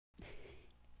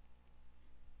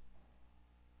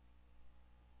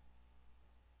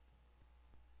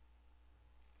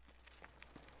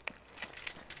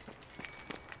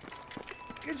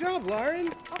job, Lauren.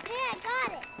 Okay, I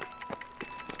got it.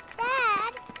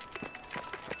 Dad.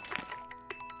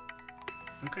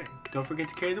 Okay, don't forget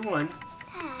to carry the one.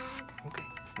 Dad. Okay.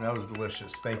 That was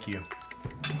delicious. Thank you.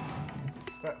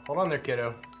 Right, hold on there,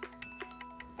 kiddo.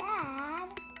 Dad.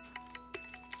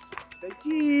 Say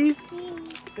cheese.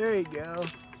 Cheese. There you go.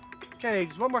 Okay,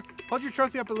 just one more. Hold your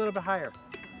trophy up a little bit higher.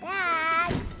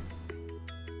 Dad.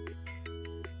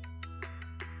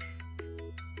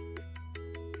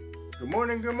 Good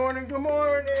morning, good morning, good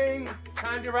morning. It's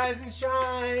time to rise and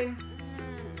shine.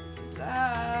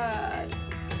 Dad.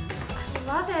 I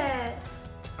love it.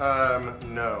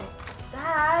 No.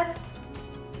 Dad.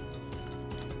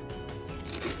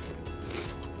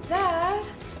 Dad.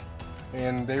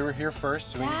 And they were here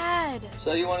first. So Dad.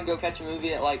 So you want to go catch a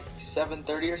movie at like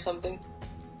 7:30 or something?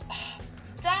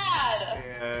 Dad.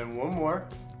 And one more.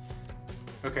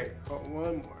 Okay,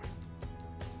 one more.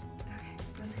 Okay,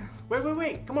 let's go.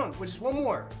 Wait. Come on, just one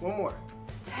more. One more.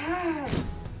 Dad.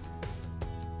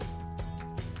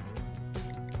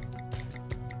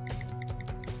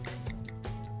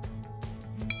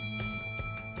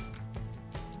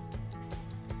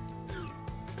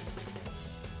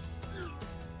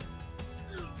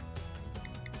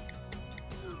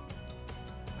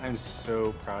 I'm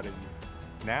so proud of you.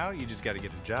 Now you just got to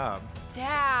get a job.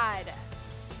 Dad.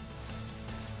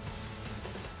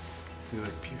 You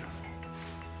look beautiful.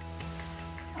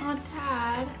 Oh,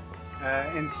 Dad.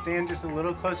 And stand just a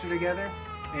little closer together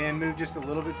and move just a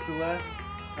little bit to the left.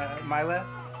 My left.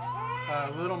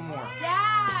 A little more.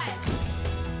 Dad.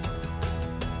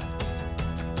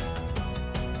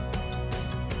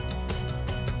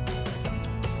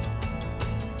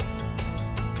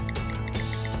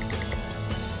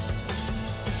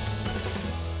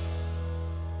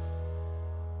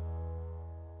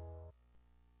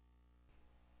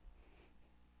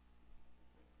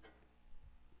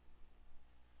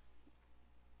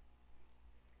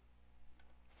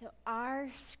 So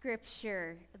our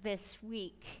scripture this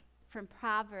week from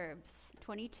Proverbs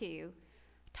 22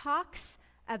 talks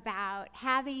about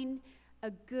having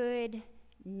a good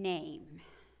name.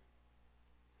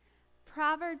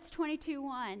 Proverbs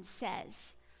 22:1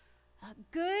 says, "A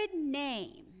good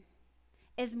name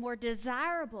is more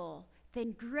desirable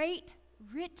than great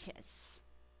riches.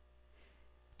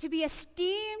 To be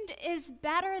esteemed is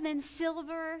better than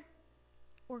silver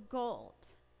or gold."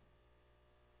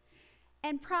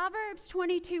 And Proverbs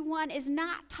 22:1 is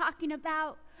not talking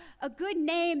about a good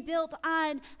name built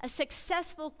on a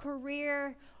successful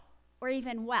career or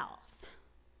even wealth.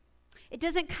 It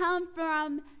doesn't come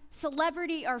from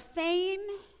celebrity or fame,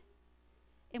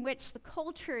 in which the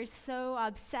culture is so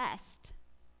obsessed.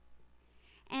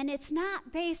 And it's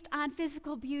not based on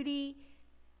physical beauty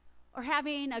or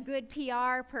having a good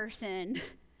PR person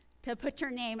to put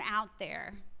your name out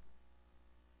there.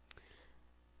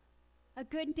 A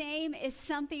good name is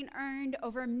something earned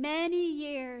over many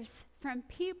years from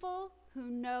people who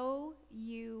know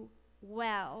you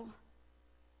well.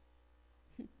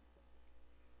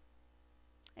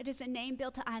 It is a name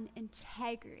built on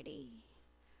integrity,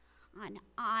 on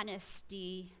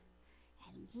honesty,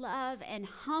 and love, and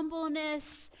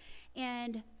humbleness,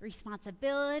 and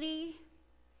responsibility.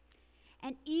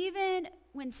 And even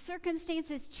when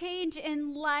circumstances change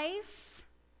in life,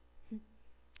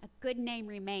 a good name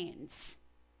remains.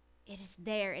 It is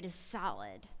there, it is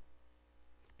solid.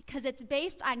 Because it's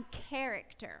based on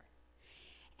character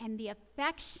and the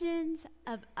affections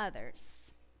of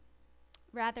others,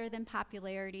 rather than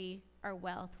popularity or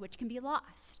wealth, which can be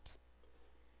lost.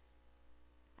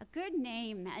 A good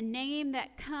name, a name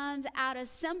that comes out of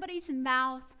somebody's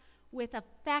mouth with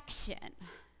affection.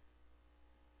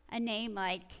 A name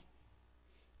like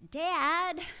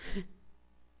Dad.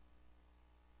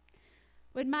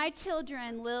 When my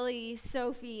children, Lily,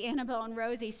 Sophie, Annabelle, and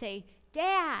Rosie, say,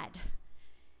 Dad,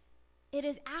 it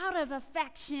is out of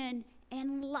affection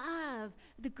and love.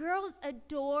 The girls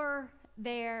adore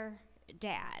their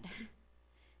dad.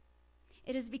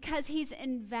 It is because he's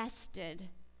invested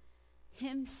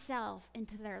himself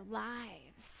into their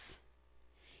lives.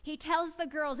 He tells the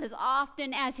girls as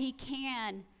often as he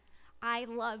can, I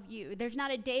love you. There's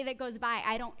not a day that goes by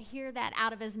I don't hear that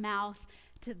out of his mouth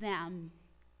to them.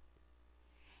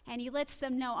 And he lets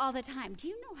them know all the time, do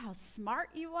you know how smart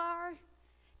you are?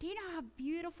 Do you know how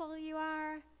beautiful you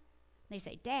are? They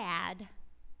say, Dad.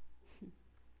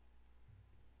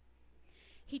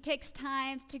 He takes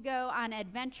times to go on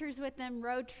adventures with them,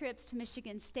 road trips to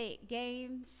Michigan State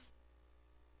games.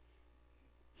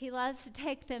 He loves to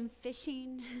take them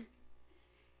fishing.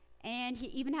 And he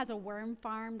even has a worm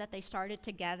farm that they started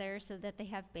together so that they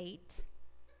have bait.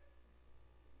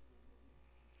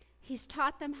 He's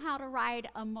taught them how to ride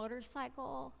a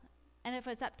motorcycle, and if it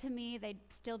was up to me, they'd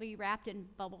still be wrapped in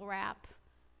bubble wrap,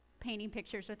 painting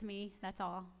pictures with me, that's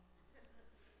all.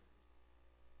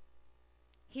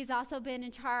 He's also been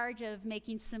in charge of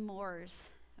making s'mores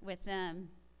with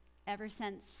them ever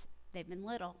since they've been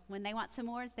little. When they want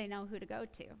s'mores, they know who to go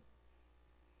to.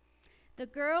 The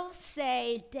girls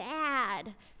say,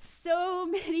 "Dad," so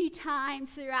many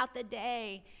times throughout the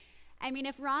day. I mean,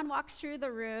 if Ron walks through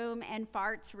the room and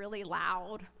farts really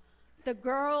loud, the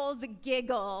girls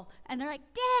giggle, and they're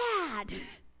like, "Dad!"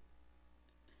 If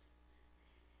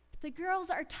the girls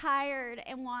are tired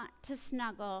and want to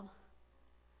snuggle,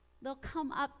 they'll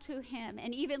come up to him,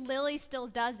 and even Lily still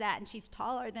does that, and she's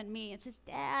taller than me, and says,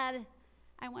 "Dad,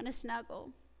 I want to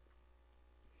snuggle."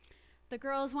 The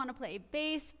girls want to play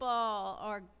baseball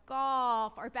or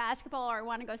golf or basketball or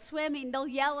want to go swimming, they'll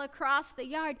yell across the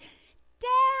yard,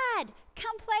 "Dad,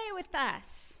 come play with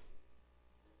us."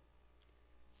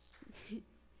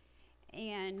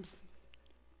 And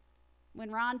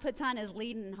when Ron puts on his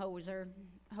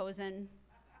hosen,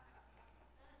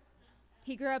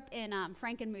 he grew up in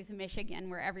Frankenmuth, Michigan,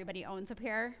 where everybody owns a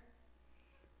pair.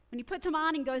 When he puts them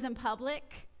on and goes in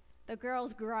public, the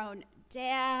girls groan,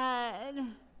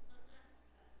 "Dad."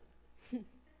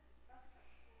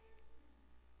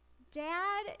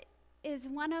 Dad is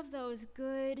one of those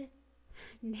good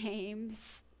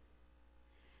names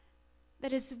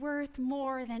that is worth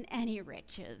more than any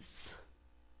riches.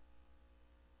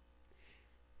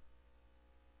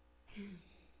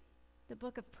 The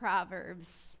book of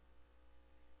Proverbs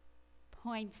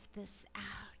points this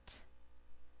out.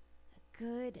 A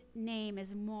good name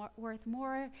is worth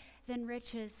more than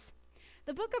riches.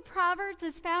 The book of Proverbs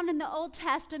is found in the Old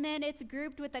Testament. It's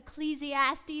grouped with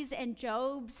Ecclesiastes and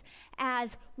Job's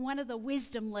as one of the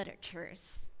wisdom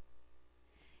literatures.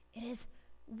 It is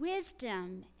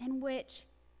wisdom in which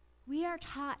we are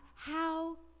taught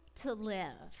how to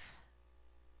live.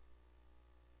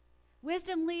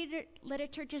 Wisdom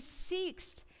literature just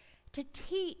seeks to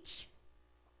teach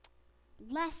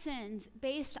lessons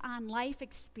based on life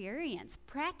experience,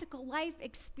 practical life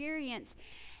experience.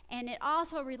 And it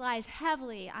also relies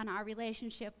heavily on our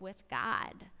relationship with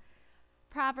God.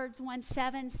 Proverbs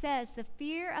 1:7 says, "The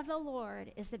fear of the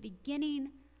Lord is the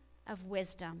beginning of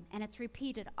wisdom." And it's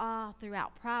repeated all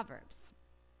throughout Proverbs.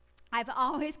 I've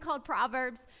always called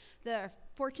Proverbs the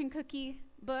fortune cookie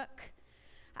book.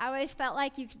 I always felt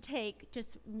like you could take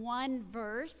just one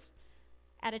verse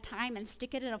at a time and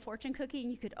stick it in a fortune cookie,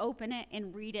 and you could open it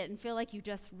and read it and feel like you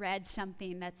just read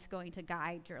something that's going to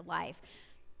guide your life.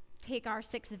 Take our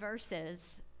 6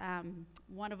 verses.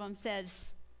 One of them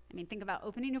says, think about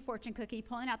opening a fortune cookie,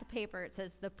 pulling out the paper. It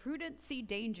says, "The prudent see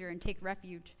danger and take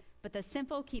refuge, but the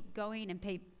simple keep going and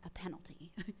pay a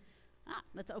penalty."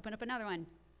 Let's open up another one.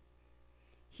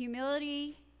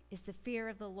 "Humility is the fear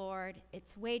of the Lord.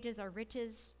 Its wages are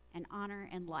riches and honor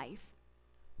and life."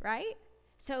 Right?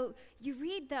 So you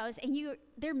read those, and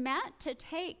they're meant to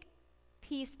take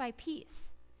piece by piece.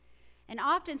 And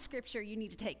often scripture, you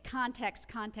need to take context,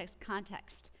 context,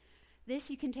 context. This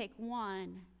you can take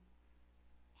one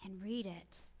and read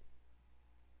it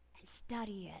and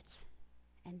study it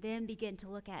and then begin to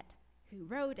look at who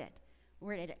wrote it,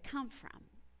 where did it come from.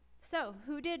 So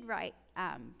who did write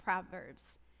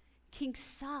Proverbs? King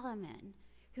Solomon,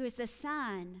 who is the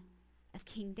son of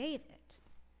King David.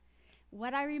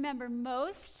 What I remember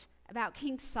most about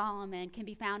King Solomon can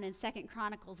be found in 2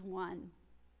 Chronicles 1.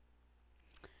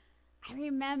 I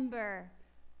remember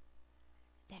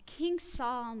that King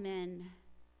Solomon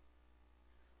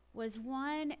was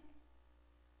one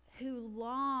who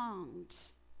longed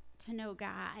to know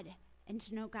God and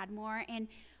to know God more. And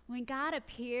when God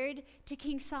appeared to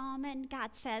King Solomon,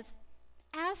 God says,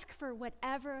 "Ask for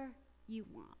whatever you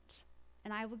want,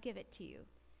 and I will give it to you."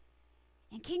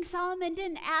 And King Solomon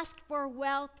didn't ask for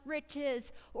wealth,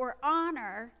 riches, or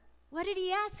honor. What did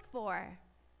he ask for?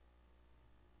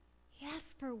 He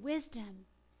asked for wisdom.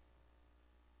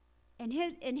 And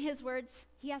in his words,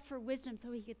 he asked for wisdom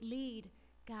so he could lead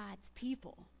God's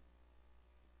people.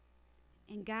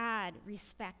 And God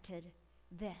respected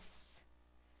this.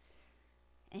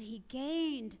 And he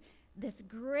gained this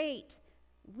great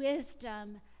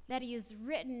wisdom that he has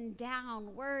written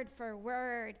down word for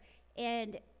word.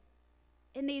 And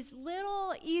in these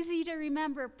little easy to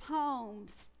remember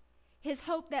poems, his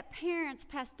hope that parents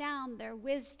pass down their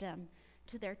wisdom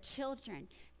to their children,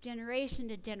 generation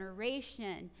to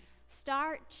generation.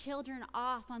 Start children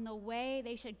off on the way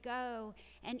they should go,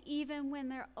 and even when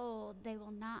they're old, they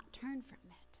will not turn from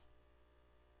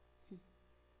it.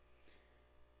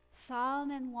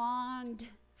 Solomon longed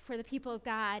for the people of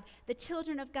God, the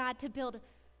children of God, to build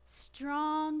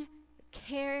strong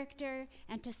character,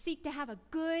 and to seek to have a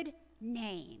good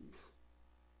name.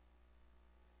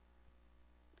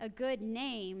 A good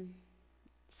name,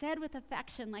 said with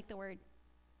affection, like the word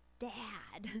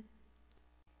Dad.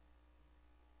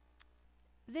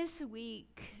 This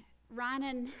week,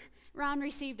 Ron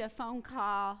received a phone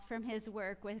call from his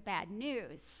work with bad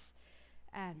news.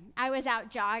 I was out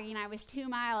jogging. I was 2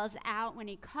 miles out when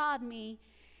he called me,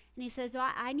 and he says,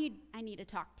 "Well, I need to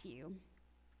talk to you."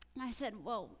 And I said,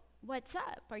 "Well, what's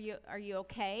up? Are you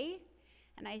okay?"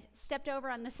 And I stepped over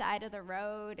on the side of the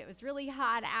road. It was really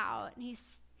hot out, and he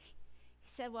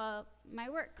said, "Well, my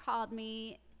work called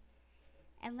me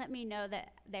and let me know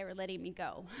that they were letting me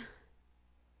go.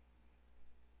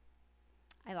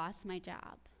 I lost my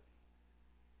job."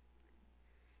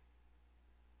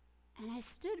 And I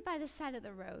stood by the side of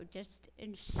the road just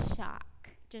in shock,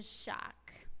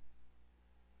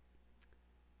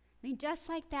 I mean, just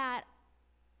like that,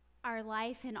 our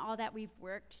life and all that we've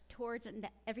worked towards and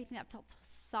everything that felt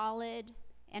solid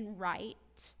and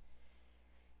right,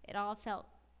 it all felt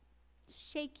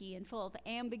shaky and full of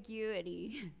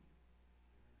ambiguity.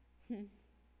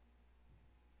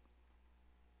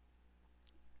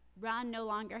 Ron no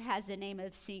longer has the name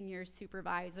of senior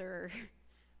supervisor,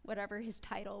 whatever his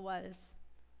title was.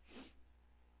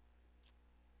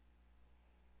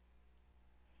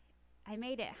 I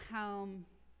made it home,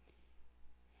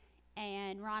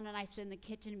 and Ron and I stood in the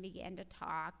kitchen and began to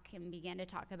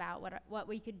talk about what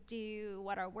we could do,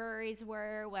 what our worries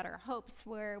were, what our hopes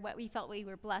were, what we felt we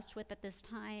were blessed with at this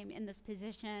time in this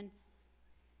position,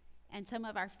 and some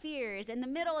of our fears. In the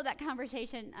middle of that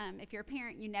conversation, if you're a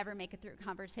parent, you never make it through a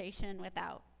conversation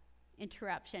without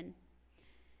interruption.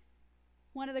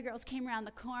 One of the girls came around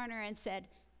the corner and said,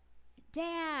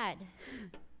 "Dad,"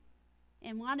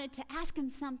 and wanted to ask him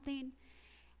something.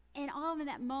 And all of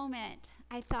that moment,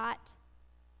 I thought,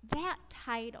 that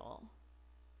title,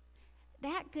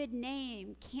 that good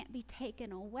name can't be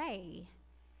taken away.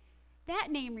 That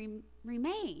name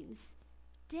remains.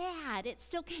 Dad. It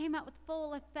still came out with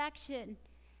full affection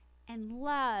and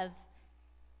love.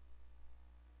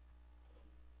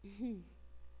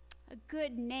 A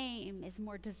good name is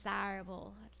more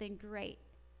desirable than great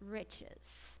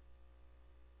riches.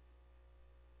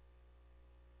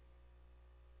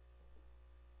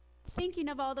 Thinking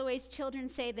of all the ways children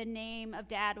say the name of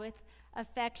Dad with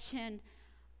affection,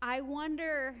 I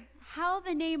wonder how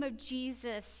the name of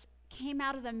Jesus came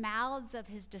out of the mouths of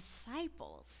his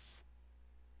disciples,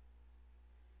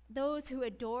 those who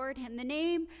adored him. The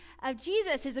name of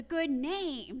Jesus is a good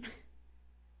name.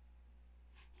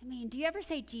 I mean, do you ever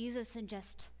say Jesus and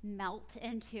just melt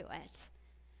into it?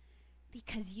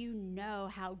 Because you know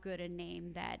how good a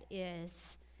name that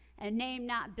is. A name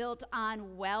not built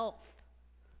on wealth,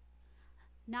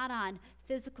 not on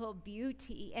physical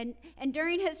beauty. And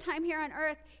during his time here on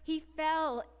earth, he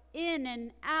fell in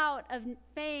and out of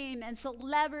fame and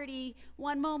celebrity.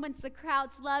 One moment the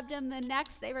crowds loved him, the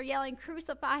next they were yelling,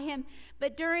 "Crucify him."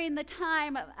 But during the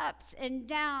time of ups and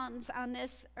downs on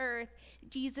this earth,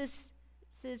 Jesus'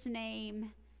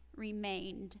 name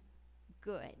remained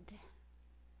good.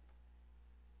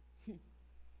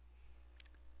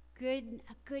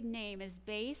 A good name is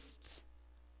based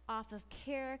off of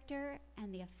character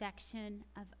and the affection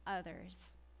of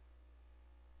others.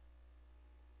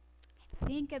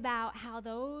 Think about how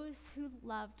those who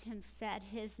loved him said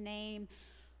his name.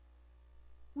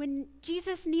 When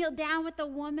Jesus kneeled down with the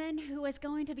woman who was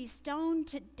going to be stoned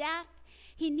to death,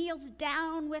 he kneels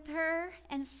down with her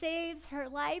and saves her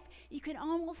life. You can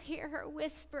almost hear her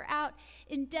whisper out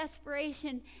in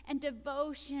desperation and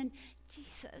devotion,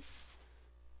 "Jesus."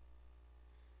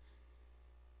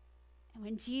 And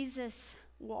when Jesus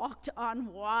walked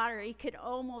on water, he could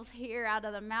almost hear out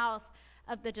of the mouth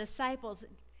of the disciples,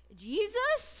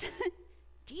 "Jesus?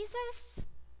 Jesus?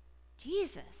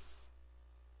 Jesus."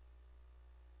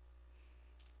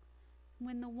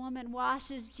 When the woman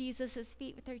washes Jesus'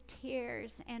 feet with her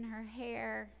tears and her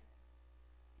hair,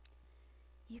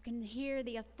 you can hear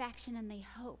the affection and the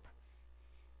hope,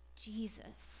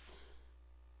 "Jesus."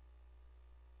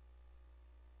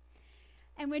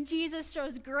 And when Jesus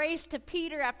shows grace to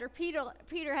Peter after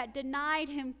Peter had denied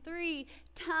him 3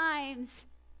 times,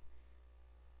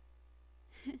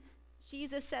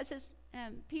 Peter says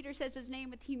his name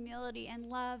with humility and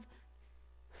love,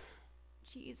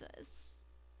 "Jesus."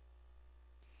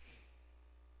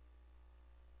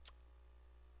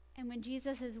 And when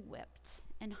Jesus is whipped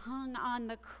and hung on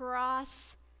the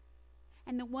cross,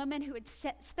 and the woman who had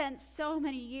spent so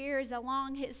many years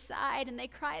along his side, and they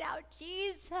cried out,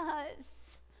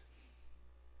 "Jesus."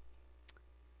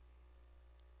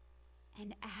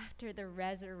 And after the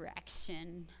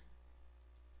resurrection,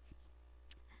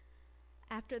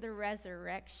 after the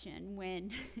resurrection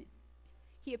when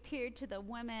he appeared to the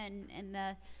women and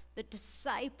the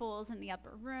disciples in the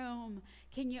upper room.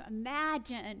 Can you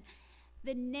imagine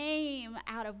the name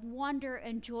out of wonder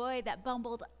and joy that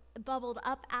bubbled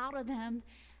up out of them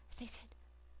as they said,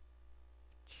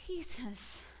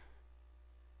 Jesus.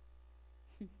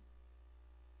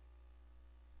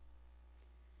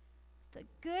 The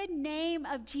good name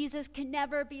of Jesus can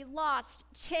never be lost,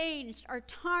 changed, or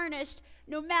tarnished.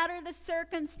 No matter the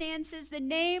circumstances, the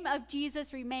name of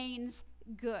Jesus remains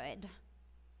good.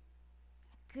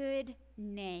 A good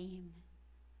name.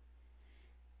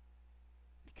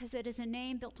 Because it is a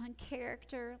name built on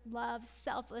character, love,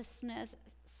 selflessness,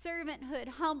 servanthood,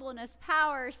 humbleness,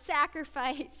 power,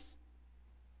 sacrifice.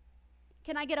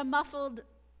 Can I get a muffled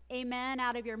amen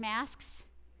out of your masks?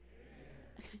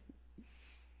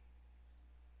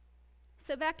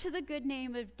 So back to the good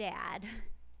name of Dad.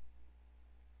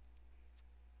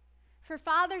 For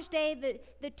Father's Day,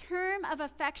 the term of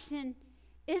affection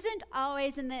isn't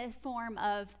always in the form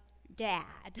of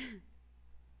Dad.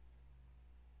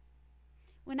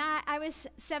 When I was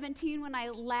 17 when I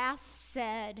last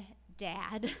said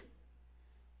Dad.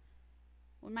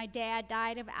 When my dad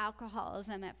died of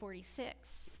alcoholism at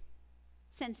 46.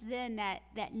 Since then,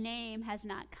 that name has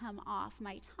not come off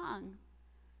my tongue.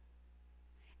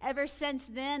 Ever since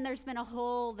then, there's been a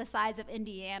hole the size of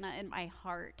Indiana in my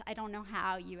heart. I don't know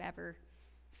how you ever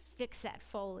fix that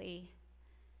fully.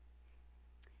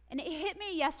 And it hit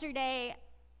me yesterday.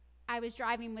 I was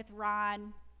driving with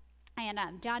Ron, and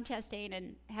John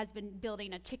Chastain has been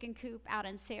building a chicken coop out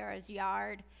in Sarah's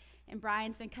yard, and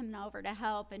Brian's been coming over to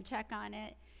help and check on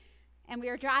it. And we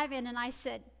were driving, and I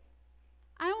said,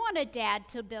 I want a dad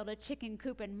to build a chicken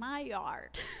coop in my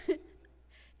yard.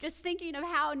 Just thinking of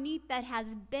how neat that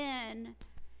has been.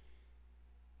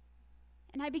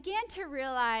 And I began to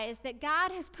realize that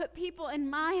God has put people in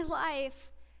my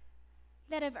life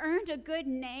that have earned a good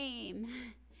name.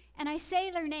 And I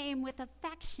say their name with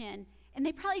affection, and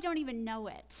they probably don't even know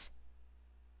it.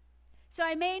 So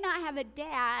I may not have a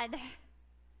dad,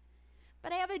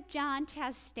 but I have a John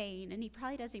Chastain, and he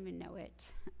probably doesn't even know it.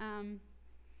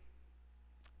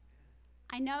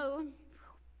 I know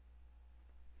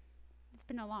it's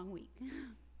been a long week.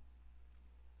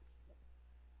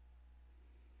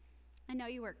 I know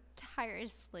you worked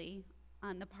tirelessly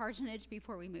on the parsonage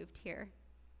before we moved here.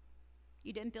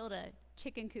 You didn't build a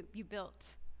chicken coop, you built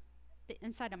the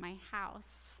inside of my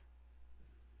house.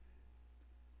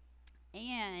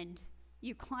 And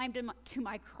you climbed to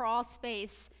my crawl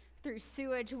space through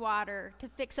sewage water to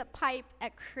fix a pipe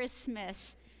at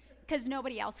Christmas because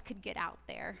nobody else could get out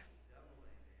there.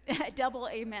 Double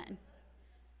amen.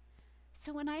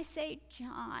 So when I say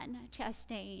John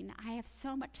Chastain, I have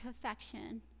so much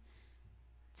affection.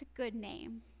 It's a good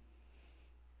name.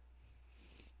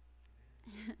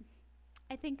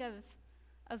 I think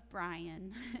of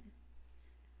Brian.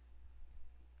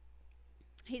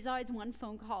 He's always one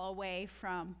phone call away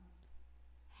from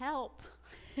help.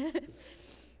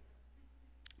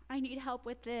 I need help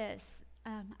with this.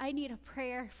 I need a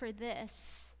prayer for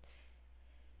this.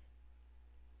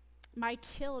 My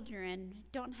children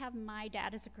don't have my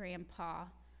dad as a grandpa,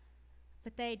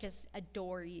 but they just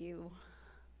adore you.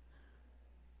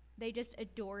 They just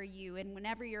adore you. And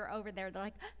whenever you're over there, they're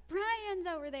like, Brian's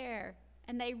over there.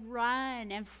 And they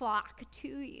run and flock to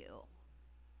you.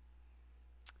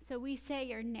 So we say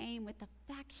your name with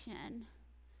affection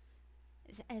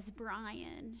as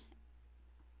Brian.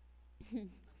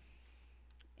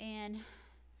 And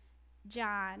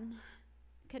John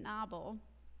Knobel,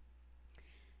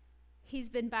 he's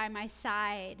been by my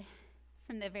side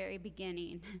from the very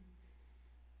beginning.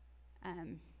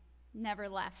 Never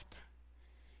left.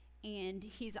 And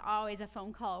he's always a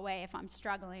phone call away. If I'm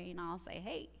struggling, I'll say,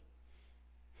 hey,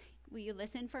 will you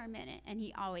listen for a minute? And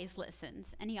he always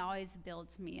listens, and he always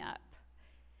builds me up.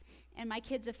 And my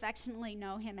kids affectionately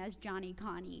know him as Johnny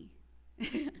Connie.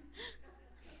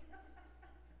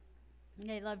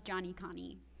 They love Johnny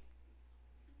Connie.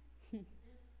 I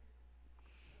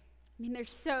mean,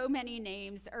 there's so many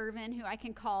names. Irvin, who I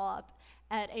can call up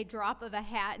at a drop of a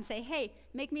hat and say, hey,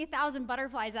 make me 1,000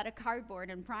 butterflies out of cardboard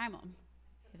and prime them.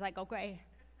 He's like, okay,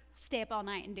 stay up all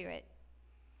night and do it.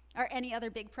 Or any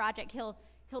other big project, he'll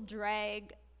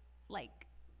drag like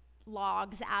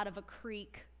logs out of a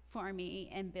creek for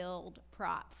me and build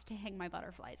props to hang my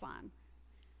butterflies on.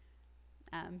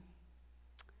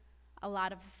 A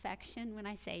lot of affection when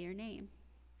I say your name.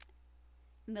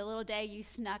 And the little day you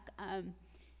snuck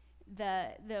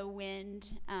the wind,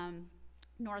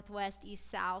 northwest, east,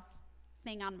 south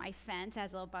thing on my fence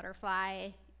as a little butterfly,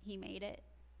 he made it.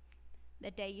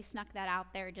 The day you snuck that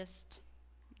out there, just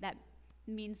that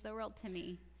means the world to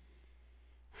me.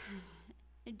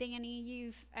 Danny,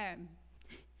 you've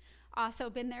also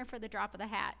been there for the drop of the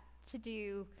hat, to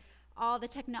do all the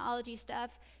technology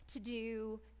stuff, to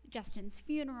do Justin's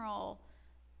funeral.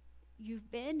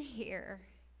 You've been here.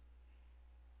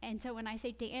 And so when I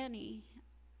say Danny,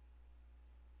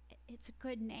 it's a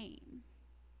good name.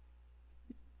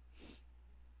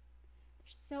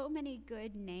 There's so many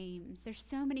good names. There's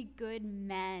so many good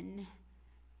men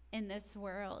in this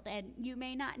world. And you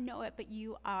may not know it, but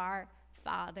you are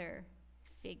father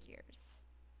figures.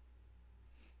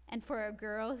 And for a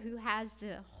girl who has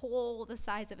the hole the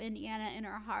size of Indiana in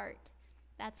her heart,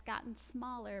 that's gotten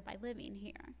smaller by living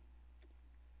here.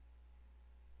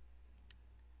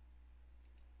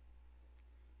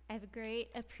 I have a great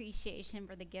appreciation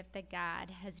for the gift that God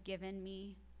has given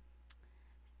me.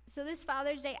 So this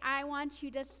Father's Day, I want you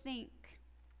to think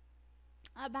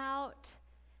about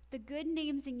the good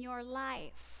names in your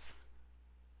life.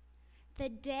 The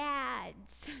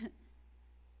Daads,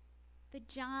 the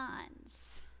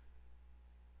Johns,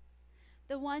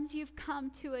 the ones you've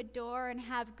come to adore and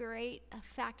have great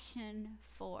affection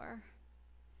for.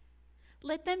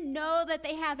 Let them know that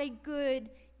they have a good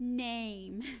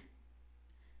name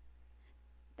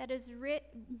that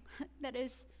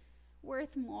is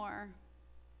worth more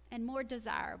and more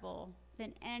desirable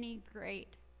than any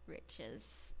great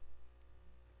riches.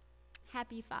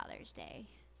 Happy Father's Day.